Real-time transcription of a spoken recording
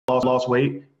lost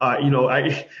weight, I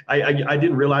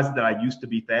didn't realize that I used to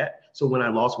be fat. So when I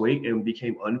lost weight and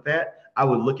became unfat, I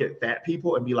would look at fat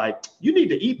people and be like, you need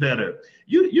to eat better.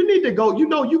 You need to go,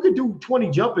 you could do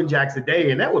 20 jumping jacks a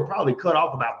day and that would probably cut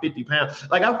off about 50 pounds.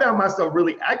 Like I found myself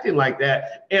really acting like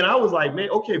that. And I was like, man,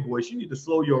 okay, Boyce, you need to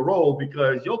slow your roll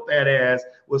because your fat ass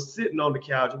was sitting on the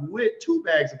couch with 2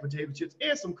 bags of potato chips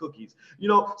and some cookies,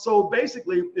 So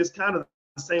basically it's kind of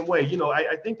the same way.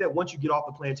 I think that once you get off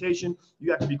the plantation,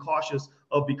 you have to be cautious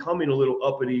of becoming a little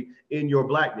uppity in your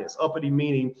blackness. Uppity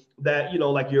meaning that,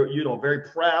 like you're very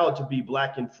proud to be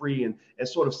black and free and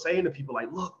sort of saying to people like,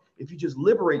 look, if you just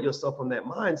liberate yourself from that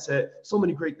mindset, so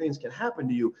many great things can happen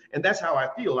to you. And that's how I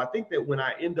feel. I think that when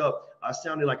I end up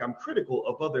sounding like I'm critical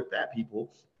of other fat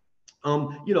people,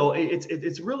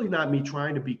 it's really not me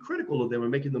trying to be critical of them and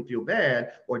making them feel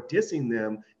bad or dissing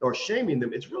them or shaming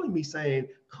them. It's really me saying,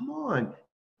 come on,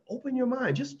 open your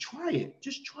mind. Just try it.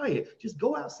 Just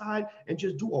go outside and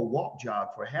just do a walk jog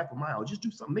for half a mile. Just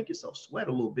do something, make yourself sweat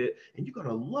a little bit, and you're going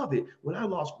to love it. When I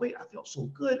lost weight, I felt so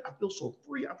good. I feel so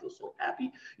free. I feel so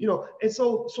happy, and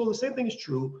so the same thing is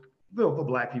true for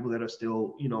Black people that are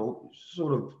still,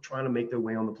 sort of trying to make their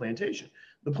way on the plantation.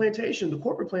 The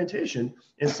corporate plantation,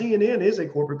 and CNN is a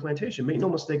corporate plantation. Make no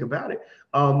mistake about it.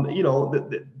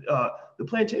 The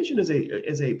plantation is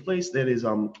a place that is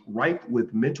rife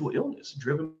with mental illness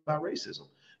driven by racism.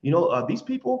 These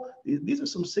people, these are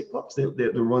some sick fucks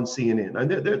that run CNN.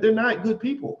 And they're not good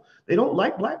people. They don't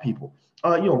like Black people.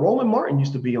 Roland Martin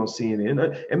used to be on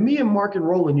CNN, and me and Mark and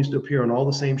Roland used to appear on all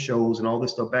the same shows and all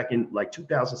this stuff back in like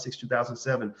 2006,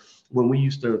 2007, when we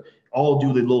used to all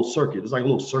do the little circuit. It's like a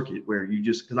little circuit where you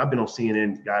just, because I've been on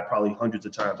CNN, guy, probably hundreds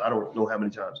of times. I don't know how many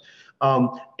times.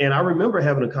 And I remember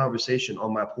having a conversation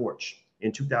on my porch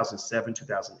in 2007,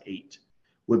 2008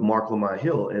 with Mark Lamont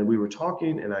Hill. And we were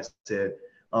talking and I said,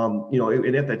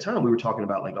 and at that time we were talking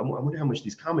about like, I wonder how much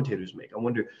these commentators make. I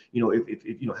wonder,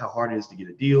 if how hard it is to get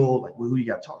a deal, like who you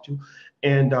got to talk to.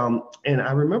 And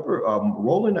I remember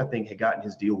Roland, I think, had gotten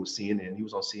his deal with CNN. He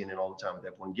was on CNN all the time at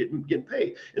that point, getting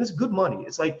paid. And it's good money.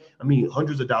 It's like,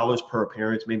 hundreds of dollars per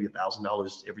appearance, maybe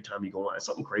 $1,000 every time you go on. It's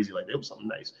something crazy like that. It was something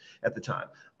nice at the time.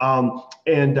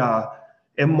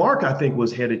 And Mark, I think,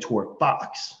 was headed toward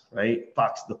Fox, right?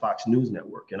 The Fox News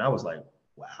Network. And I was like,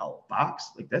 wow,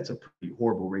 Fox, like that's a pretty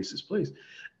horrible racist place.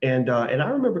 And I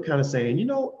remember kind of saying,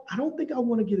 I don't think I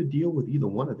want to get a deal with either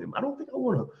one of them. I don't think I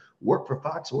want to work for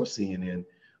Fox or CNN.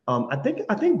 I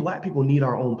think Black people need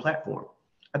our own platform.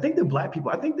 I think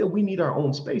that we need our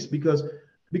own space because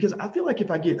I feel like if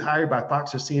I get hired by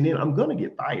Fox or CNN, I'm gonna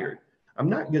get fired. I'm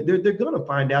not. They're gonna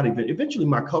find out eventually.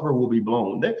 My cover will be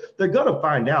blown. They're gonna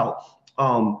find out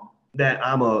that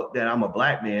I'm a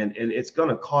Black man, and it's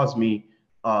gonna cause me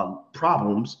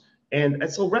problems. And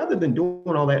so rather than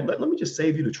doing all that, let me just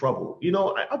save you the trouble.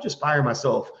 I'll just fire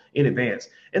myself in advance.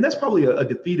 And that's probably a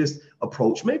defeatist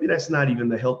approach. Maybe that's not even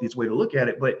the healthiest way to look at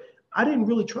it, but I didn't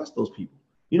really trust those people.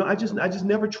 I just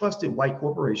never trusted white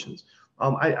corporations.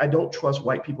 I don't trust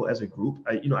white people as a group.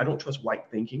 I don't trust white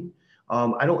thinking.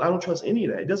 I don't trust any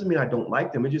of that. It doesn't mean I don't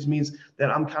like them. It just means that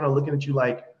I'm kind of looking at you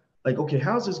like, okay,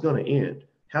 how's this going to end?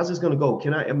 How's this going to go?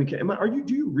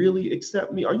 Do you really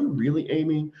accept me? Are you really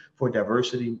aiming for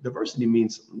diversity? Diversity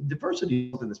is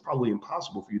something that's probably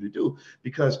impossible for you to do,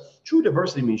 because true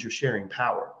diversity means you're sharing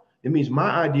power. It means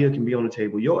my idea can be on the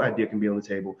table, your idea can be on the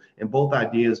table, and both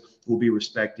ideas will be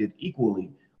respected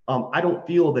equally. I don't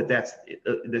feel that that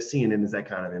CNN is that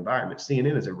kind of environment.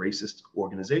 CNN is a racist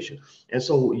organization. And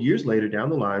so years later down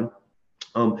the line,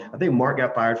 I think Mark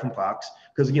got fired from Fox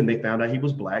because, again, they found out he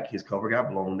was Black. His cover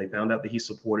got blown. They found out that he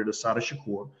supported Assata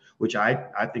Shakur, which I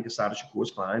think Assata Shakur is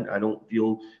fine. I don't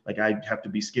feel like I have to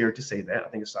be scared to say that. I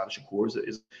think Assata Shakur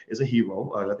is a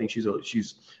hero. I think she's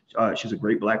a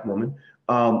great Black woman.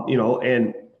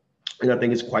 And I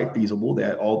think it's quite feasible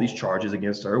that all these charges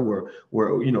against her were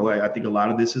I think a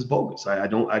lot of this is bogus.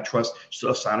 I trust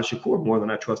Assata Shakur more than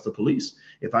I trust the police.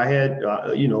 If I had,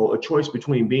 a choice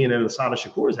between being at Assata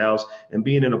Shakur's house and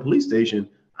being in a police station,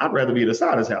 I'd rather be at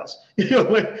Assata's house.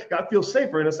 I feel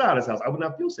safer in Assata's house. I would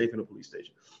not feel safe in a police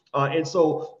station. But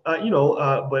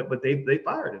they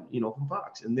fired him, from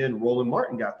Fox. And then Roland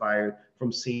Martin got fired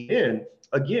from CNN,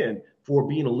 again, for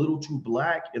being a little too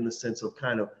Black in the sense of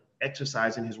kind of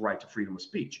exercising his right to freedom of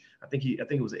speech. I think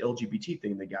it was the LGBT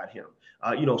thing that got him.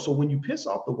 So when you piss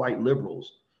off the white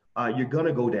liberals, you're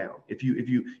gonna go down. If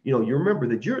you remember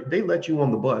that they let you on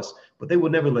the bus, but they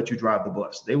will never let you drive the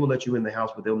bus. They will let you in the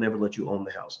house, but they'll never let you own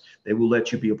the house. They will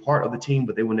let you be a part of the team,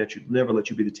 but they will never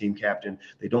let you be the team captain.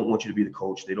 They don't want you to be the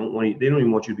coach. They don't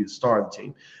even want you to be the star of the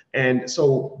team. And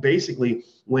so basically,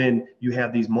 when you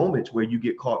have these moments where you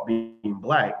get caught being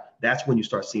Black, that's when you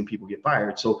start seeing people get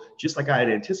fired. So just like I had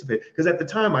anticipated, because at the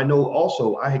time I know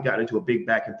also I had gotten into a big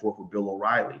back and forth with Bill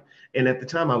O'Reilly. And at the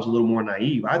time I was a little more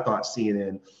naive. I thought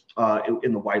CNN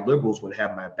and the white liberals would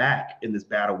have my back in this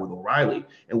battle with O'Reilly.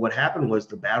 And what happened was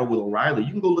the battle with O'Reilly,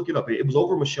 you can go look it up. It was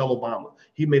over Michelle Obama.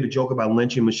 He made a joke about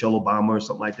lynching Michelle Obama or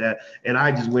something like that. And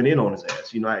I just went in on his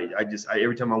ass. You know,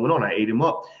 every time I went on, I ate him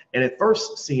up. And at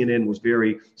first, CNN was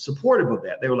very supportive of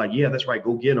that. They were like, yeah, that's right,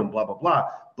 go get him, blah, blah, blah.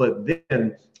 But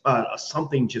then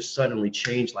something just suddenly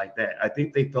changed like that. I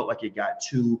think they felt like it got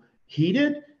too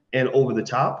heated and over the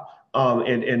top.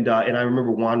 And I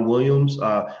remember Juan Williams.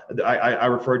 I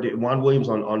referred to Juan Williams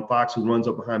on Fox, who runs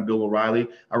up behind Bill O'Reilly.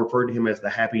 I referred to him as the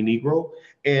happy Negro.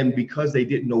 And because they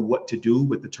didn't know what to do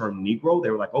with the term Negro, they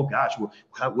were like, "Oh gosh, well,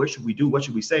 what should we do? What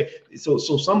should we say?" So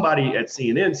somebody at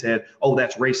CNN said, "Oh,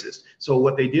 that's racist." So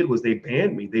what they did was they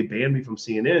banned me. They banned me from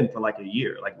CNN for like a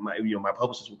year. Like my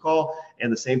publicist would call,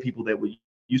 and the same people that would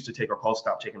used to take our calls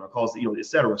stopped taking our calls, et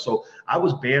cetera. So I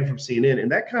was banned from CNN,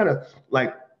 and that kind of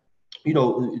like,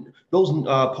 those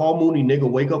Paul Mooney nigga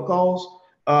wake up calls,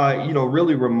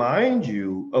 really remind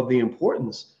you of the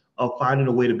importance of finding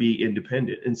a way to be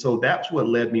independent. And so that's what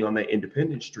led me on that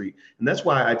independent street. And that's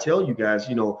why I tell you guys,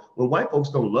 when white folks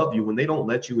don't love you, when they don't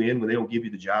let you in, when they don't give you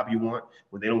the job you want,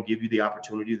 when they don't give you the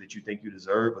opportunity that you think you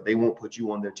deserve, but they won't put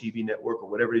you on their TV network or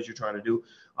whatever it is you're trying to do,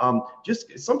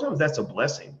 just sometimes that's a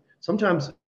blessing.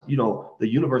 Sometimes the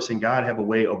universe and God have a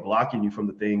way of blocking you from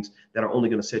the things that are only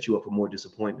going to set you up for more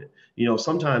disappointment.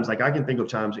 Sometimes, like I can think of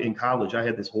times in college, I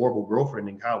had this horrible girlfriend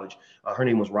in college. Her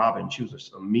name was Robin. She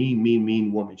was a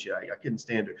mean woman. I couldn't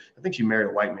stand her. I think she married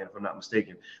a white man, if I'm not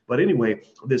mistaken. But anyway,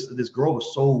 this girl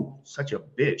was such a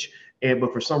bitch.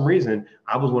 But for some reason,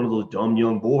 I was one of those dumb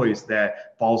young boys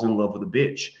that falls in love with a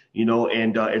bitch,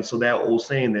 and so that old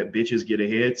saying that bitches get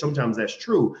ahead, sometimes that's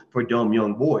true for dumb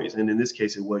young boys. And in this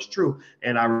case, it was true.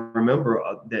 And I remember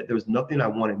that there was nothing I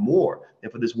wanted more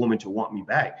than for this woman to want me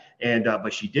back.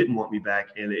 But she didn't want me back,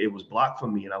 and it was blocked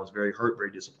from me. And I was very hurt, very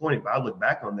disappointed. But I look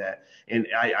back on that and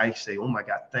I say, oh my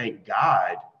God, thank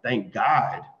God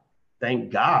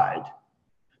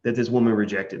that this woman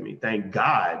rejected me. Thank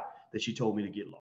God that she told me to get lost.